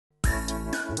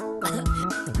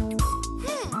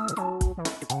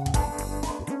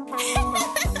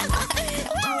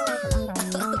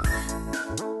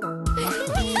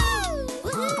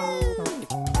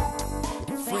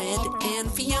Fred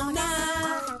and Fiona.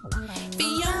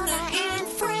 Fiona and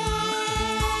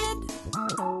Fred.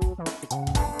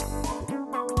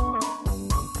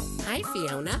 Hi,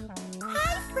 Fiona.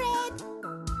 Hi, Fred.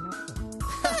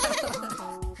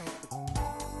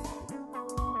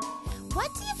 What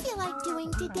do you feel like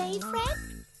doing today, Fred?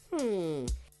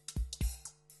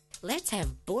 Let's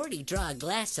have Bordy draw a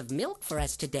glass of milk for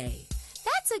us today.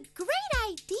 That's a great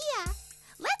idea.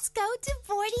 Let's go to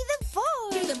Bordy the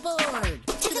board. To the board.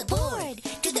 To the board.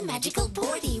 To the magical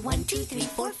Bordy. 1, 2, 3,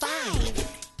 4,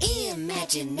 5.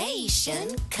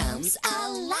 Imagination comes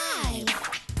alive.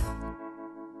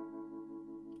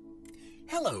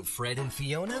 Hello, Fred and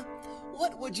Fiona.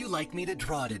 What would you like me to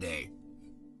draw today?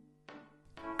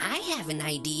 I have an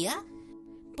idea.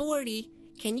 Bordy,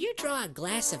 can you draw a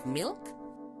glass of milk?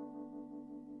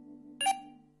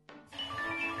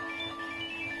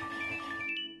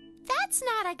 That's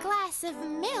not a glass of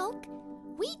milk.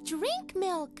 We drink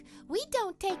milk. We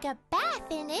don't take a bath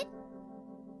in it.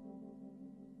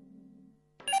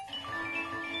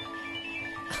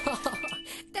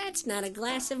 That's not a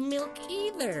glass of milk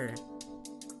either.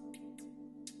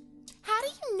 How do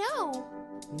you know?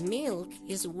 Milk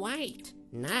is white,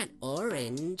 not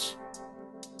orange.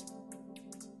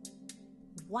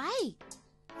 White.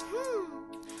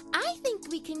 I think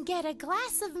we can get a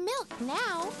glass of milk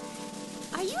now.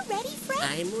 Are you ready, Fred?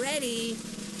 I'm ready.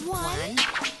 1,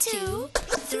 2,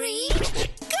 3,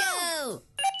 go!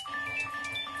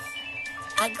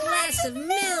 A glass of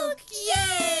milk!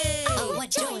 Yay! Oh,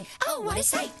 what joy! Oh, what a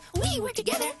sight! We were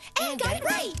together and got it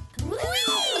right!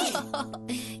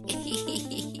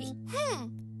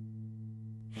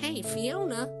 Hey,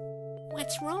 Fiona,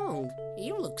 what's wrong?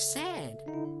 You look sad.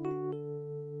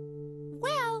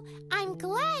 Well, I'm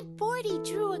glad Bordy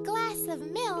drew a glass of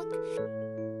milk.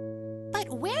 But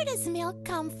where does milk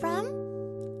come from?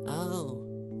 Oh,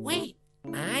 wait,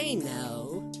 I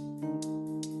know.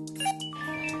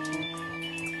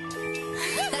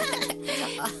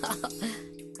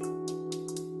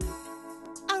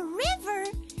 A river?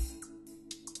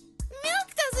 Milk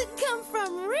doesn't come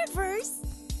from rivers.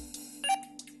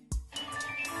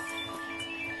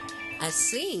 A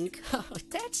sink? Oh,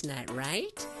 that's not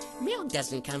right. Milk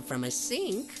doesn't come from a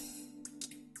sink.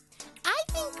 I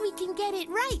think we can get it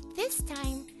right this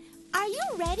time. Are you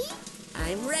ready?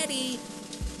 I'm ready.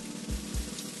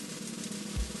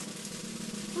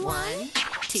 1,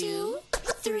 2,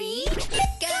 3,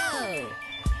 go!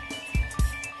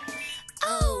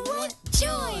 Oh, what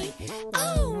joy!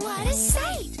 Oh, what a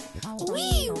sight!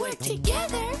 We were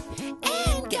together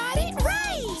and got it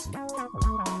right!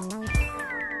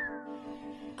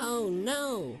 Oh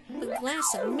no, the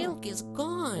glass of milk is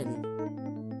gone.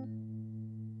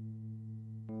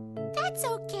 That's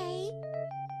okay.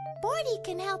 Bordy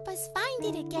can help us find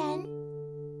it again.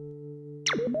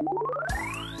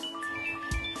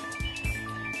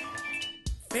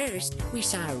 First, we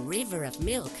saw a river of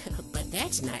milk, but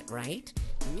that's not right.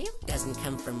 Milk doesn't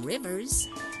come from rivers.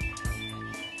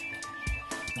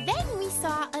 Then we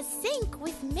saw a sink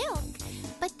with milk,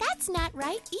 but that's not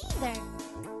right either.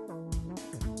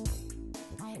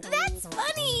 That's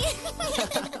funny!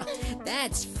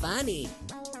 That's funny.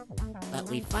 But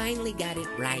we finally got it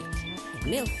right.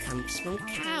 Milk comes from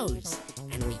cows,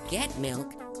 and we get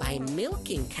milk by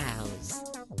milking cows.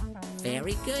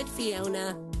 Very good,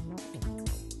 Fiona.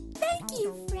 Thank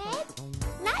you, Fred.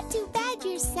 Not too bad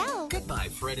yourself. Goodbye,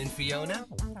 Fred and Fiona.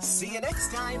 See you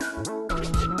next time.